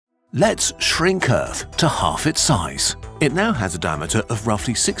Let's shrink Earth to half its size. It now has a diameter of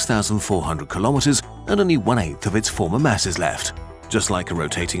roughly 6,400 kilometers and only 1/8 of its former mass is left. Just like a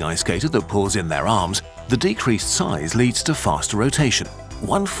rotating ice skater that pulls in their arms, the decreased size leads to faster rotation.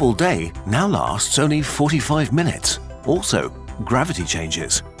 One full day now lasts only 45 minutes. Also, gravity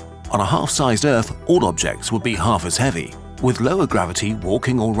changes. On a half-sized Earth, all objects would be half as heavy. With lower gravity,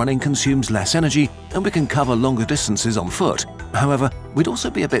 walking or running consumes less energy and we can cover longer distances on foot. However, we'd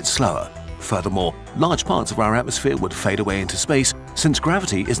also be a bit slower. Furthermore, large parts of our atmosphere would fade away into space since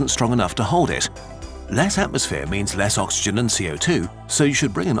gravity isn't strong enough to hold it. Less atmosphere means less oxygen and CO2, so you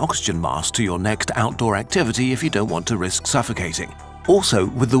should bring an oxygen mask to your next outdoor activity if you don't want to risk suffocating. Also,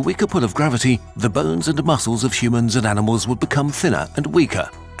 with the weaker pull of gravity, the bones and muscles of humans and animals would become thinner and weaker.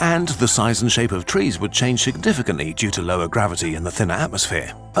 And the size and shape of trees would change significantly due to lower gravity and the thinner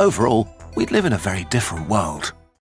atmosphere. Overall, we'd live in a very different world.